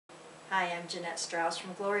Hi, I'm Jeanette Strauss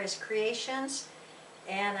from Glorious Creations,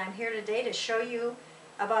 and I'm here today to show you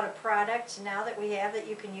about a product now that we have that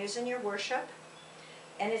you can use in your worship,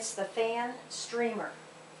 and it's the fan streamer.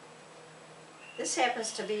 This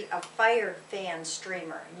happens to be a fire fan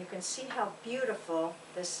streamer, and you can see how beautiful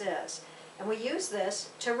this is. And we use this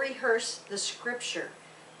to rehearse the scripture.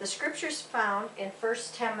 The scripture's found in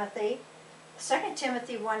 2 Timothy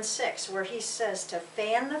 1:6, where he says to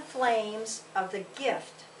fan the flames of the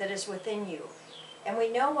gift that is within you. And we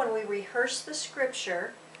know when we rehearse the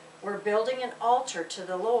scripture, we're building an altar to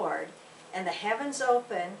the Lord, and the heavens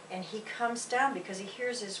open, and he comes down because he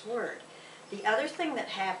hears his word. The other thing that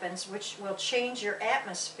happens, which will change your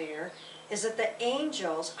atmosphere, is that the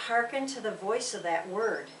angels hearken to the voice of that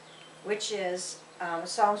word, which is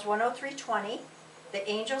Psalms 103:20. The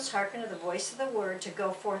angels hearken to the voice of the word to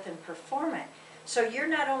go forth and perform it. So you're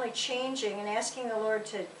not only changing and asking the Lord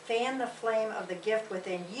to fan the flame of the gift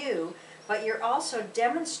within you, but you're also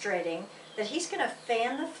demonstrating that he's going to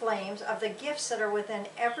fan the flames of the gifts that are within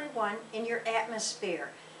everyone in your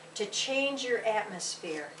atmosphere to change your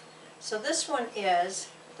atmosphere. So this one is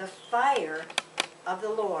the fire of the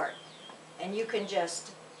Lord. And you can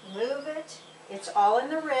just move it. It's all in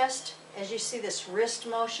the wrist. As you see this wrist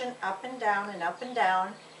motion up and down and up and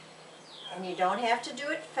down. And you don't have to do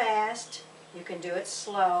it fast. You can do it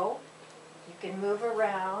slow. You can move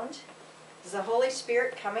around. There's the Holy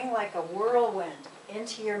Spirit coming like a whirlwind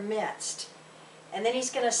into your midst. And then he's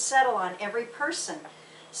going to settle on every person.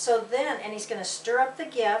 And he's going to stir up the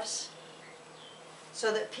gifts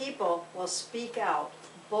so that people will speak out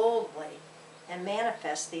boldly and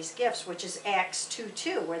manifest these gifts, which is Acts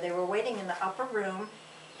 2:2, where they were waiting in the upper room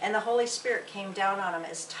and the Holy Spirit came down on them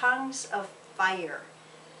as tongues of fire,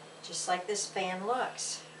 just like this fan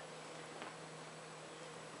looks.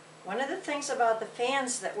 One of the things about the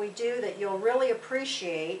fans that we do that you'll really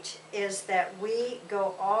appreciate is that we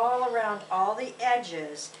go all around all the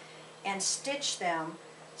edges and stitch them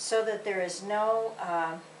so that there is no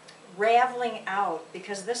raveling out,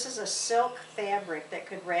 because this is a silk fabric that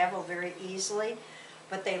could ravel very easily,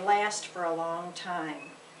 but they last for a long time.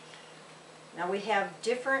 Now we have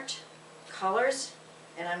different colors,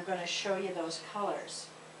 and I'm going to show you those colors.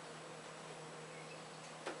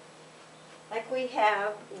 Like we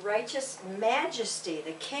have righteous majesty.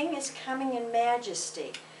 The king is coming in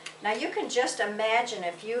majesty. Now you can just imagine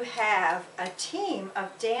if you have a team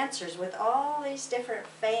of dancers with all these different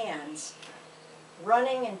fans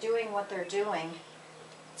running and doing what they're doing.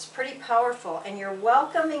 It's pretty powerful, and you're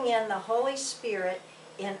welcoming in the Holy Spirit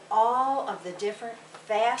in all of the different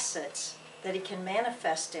facets that he can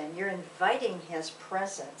manifest in. You're inviting his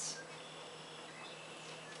presence.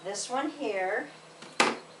 This one here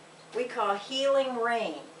we call healing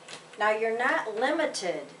rain. Now you're not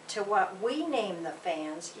limited to what we name the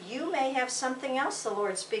fans. You may have something else the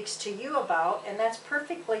Lord speaks to you about, and that's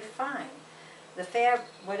perfectly fine.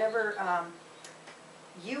 Whatever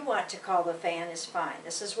you want to call the fan is fine.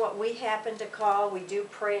 This is what we happen to call. We do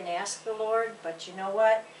pray and ask the Lord, but you know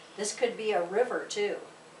what? This could be a river too.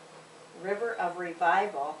 River of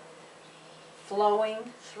revival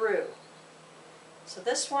flowing through. So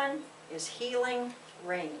this one is healing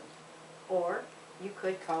rain, or you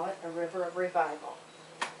could call it a river of revival.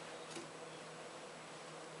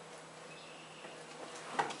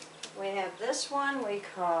 We have this one we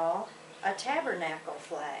call a tabernacle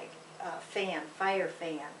flag. Fire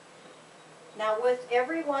fan. Now with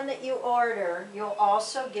every one that you order, you'll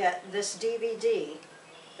also get this DVD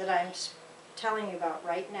that I'm telling you about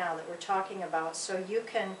right now, that we're talking about, so you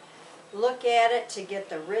can look at it to get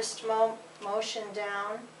the wrist motion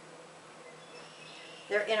down.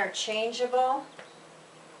 They're interchangeable,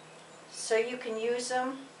 so you can use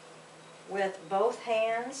them with both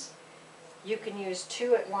hands. You can use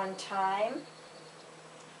two at one time.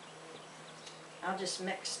 I'll just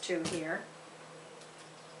mix two here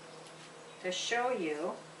to show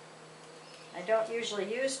you. I don't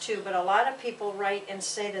usually use two, but a lot of people write and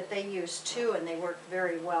say that they use two and they work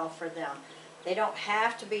very well for them. They don't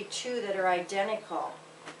have to be two that are identical.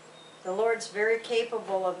 The Lord's very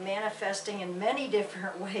capable of manifesting in many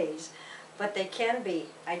different ways, but they can be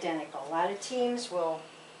identical. A lot of teams will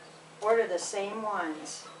order the same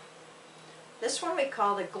ones. This one we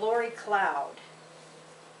call the glory cloud.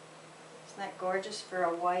 Isn't that gorgeous for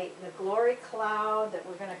a white? The glory cloud, that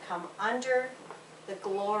we're going to come under the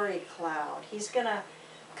glory cloud. He's going to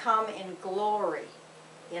come in glory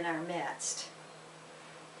in our midst.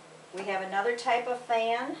 We have another type of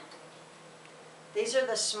fan. These are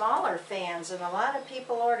the smaller fans, and a lot of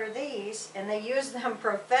people order these, and they use them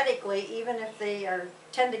prophetically, even if they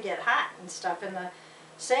tend to get hot and stuff in the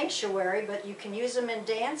sanctuary, but you can use them in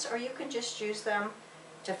dance, or you can just use them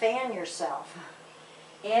to fan yourself.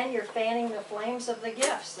 And you're fanning the flames of the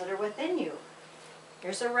gifts that are within you.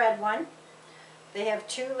 Here's a red one. They have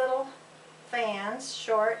two little fans,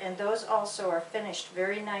 short, and those also are finished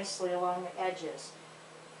very nicely along the edges.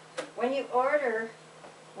 When you order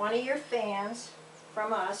one of your fans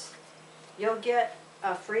from us, you'll get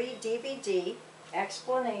a free DVD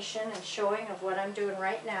explanation and showing of what I'm doing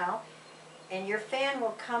right now. And your fan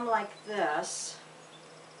will come like this,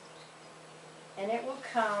 and it will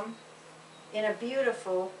come in a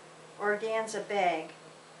beautiful organza bag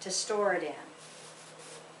to store it in.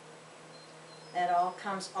 That all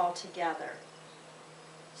comes all together.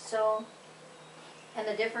 So, and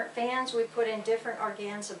the different fans we put in different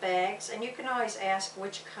organza bags, and you can always ask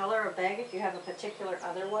which color of bag if you have a particular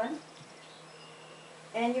other one.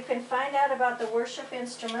 And you can find out about the worship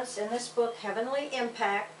instruments in this book, Heavenly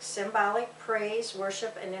Impact, Symbolic Praise,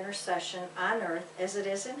 Worship, and Intercession on Earth as it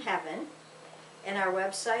is in heaven. And our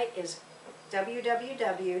website is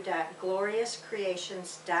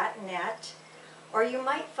www.gloriouscreations.net, or you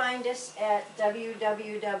might find us at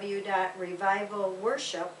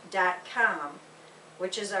www.revivalworship.com,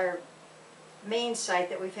 which is our main site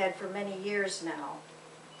that we've had for many years now.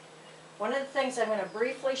 One of the things I'm going to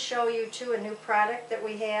briefly show you too, a new product that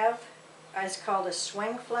we have is called a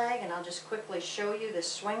swing flag, and I'll just quickly show you the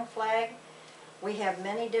swing flag. We have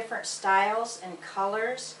many different styles and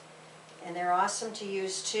colors, and they're awesome to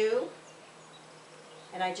use too.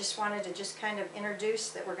 And I just wanted to just kind of introduce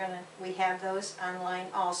that we have those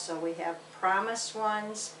online also. We have promise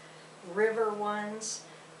ones, river ones,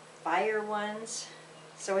 fire ones.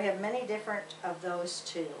 So we have many different of those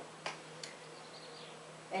too.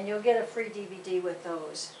 And you'll get a free DVD with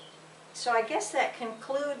those. So I guess that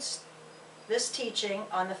concludes this teaching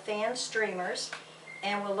on the fan streamers,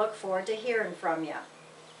 and we'll look forward to hearing from you.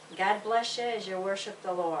 God bless you as you worship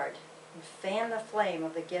the Lord. And fan the flame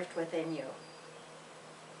of the gift within you.